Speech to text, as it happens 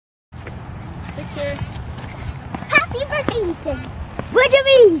picture. Happy birthday, Ethan. What do you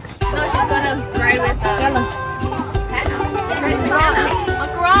mean? No, she's gonna ride with Hannah. Hannah.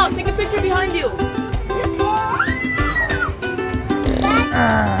 Uncle Ralph, take a picture behind you.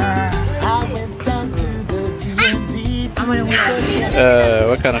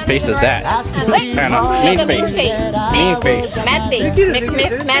 What kind of face is that? Hannah, mean face. Mean face. Mad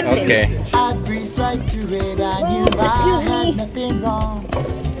face. Mad face. Okay. I breezed right through it. I knew I had nothing wrong.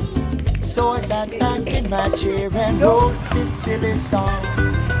 So I sat back in my chair and wrote this silly song.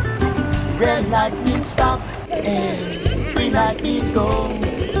 Red light means stop and green light means go.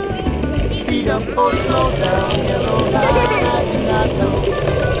 Speed up or slow down, yellow light I do not know.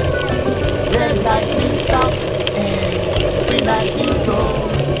 Red light means stop and green light means go.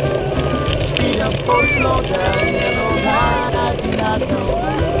 Speed up or slow down, yellow light I do not know.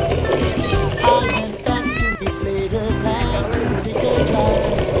 I went back 2 weeks later, planned to take a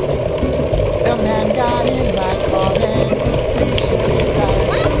drive. The man got in my car and quickly shut his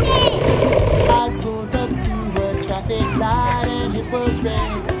eyes. I pulled up to a traffic light and it was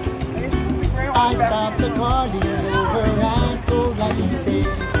red. I stopped the car, leaned over and politely said,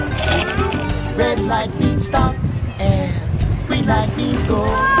 red light means stop and green light means go.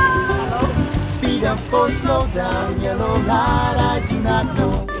 Speed up or slow down, yellow light I do not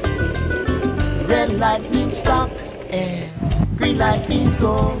know. Red light means stop and green light means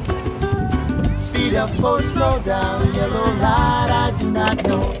go. Speed up or slow down, yellow light I do not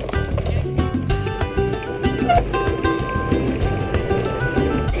know.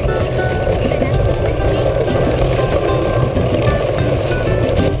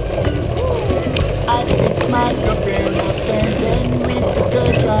 I picked my girlfriend up and then we took a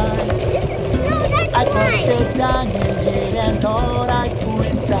drive. I put the diamond head and thought I'd go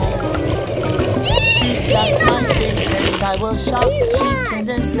inside. She slapped my face and I was shocked. She turned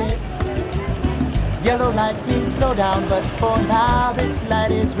and said, yellow light means slow down, but for now this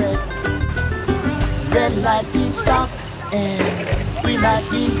light is red. Red light means stop and green light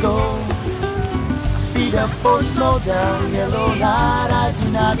means go. Speed up or slow down, yellow light I do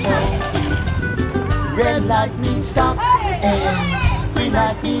not know. Red light means stop and green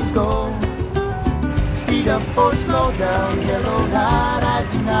light means go. Speed up or slow down, yellow light I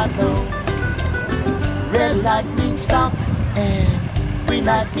do not know. Red light means stop and green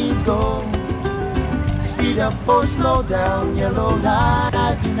light means go. Speed up or slow down, yellow light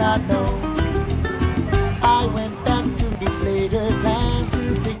I do not know. I went back 2 weeks later, planned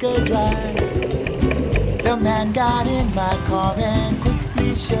to take a drive. The man got in my car and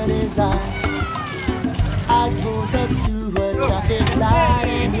quickly shut his eyes. I pulled up to a traffic light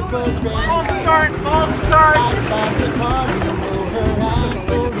and it was red. False start. I stopped the car, leaned over and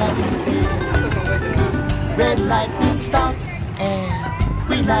politely said, red light means stop and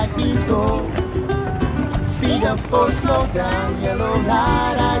green light means go. Speed up or slow down, yellow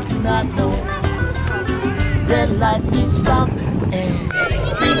light I do not know. Red light means stop and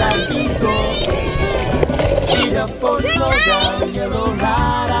green light means go. Speed up or slow down, yellow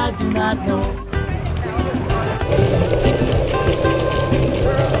light I do not know.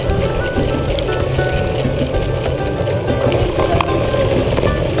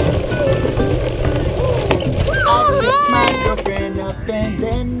 I picked my girlfriend up and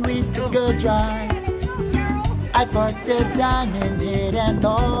then we took a drive. I parked a diamond head and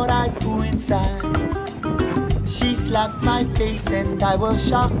thought I'd go inside. She slapped my face and I was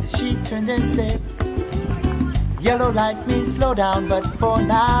shocked. She turned and said, yellow light means slow down, but for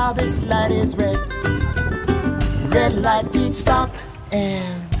now this light is red. Red light means stop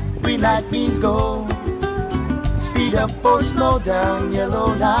and green light means go. Speed up or slow down,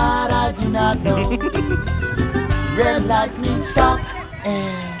 yellow light I do not know. Red light means stop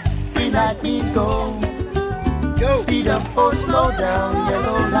and green light means go. Speed up or slow down,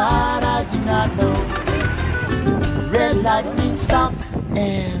 yellow light I do not know. Red light means stop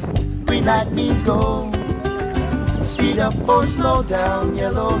and green light means go. Speed up or slow down,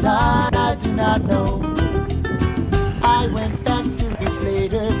 yellow light I do not know. I went back 2 weeks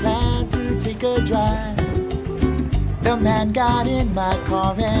later, planned to take a drive. The man got in my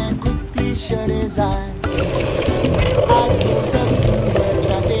car and quickly shut his eyes. I pulled up to a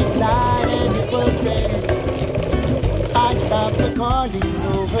traffic light and it was red. I stopped the car, leaned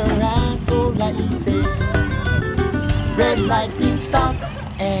over and politely said, red light means stop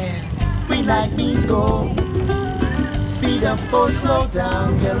and green light means go. Speed up or slow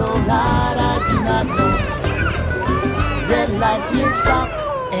down, yellow light I do not know. Red light means stop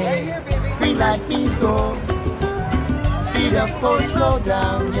and green light means go. Speed up or slow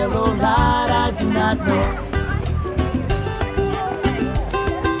down, yellow light I do not know.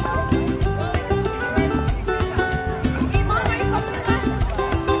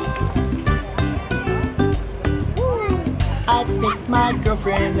 my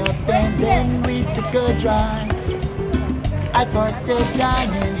girlfriend up and then we took a drive. I parked a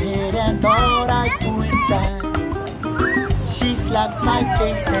diamond head and thought I'd go inside. She slapped my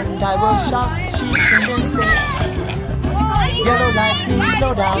face and I was shocked. She turned and said, yellow light means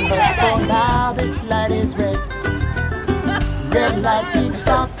slow down, but for now this light is red. Red light means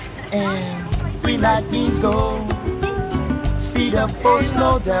stop and green light means go. Speed up or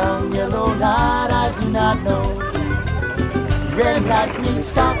slow down, yellow light I do not know. Red light means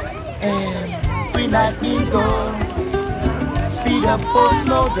stop and green light means go. Speed up or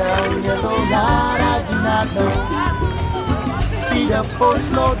slow down, yellow light I do not know. Speed up or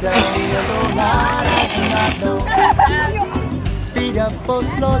slow down, yellow light I do not know. Speed up or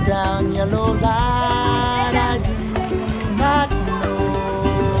slow down, yellow light I do not know.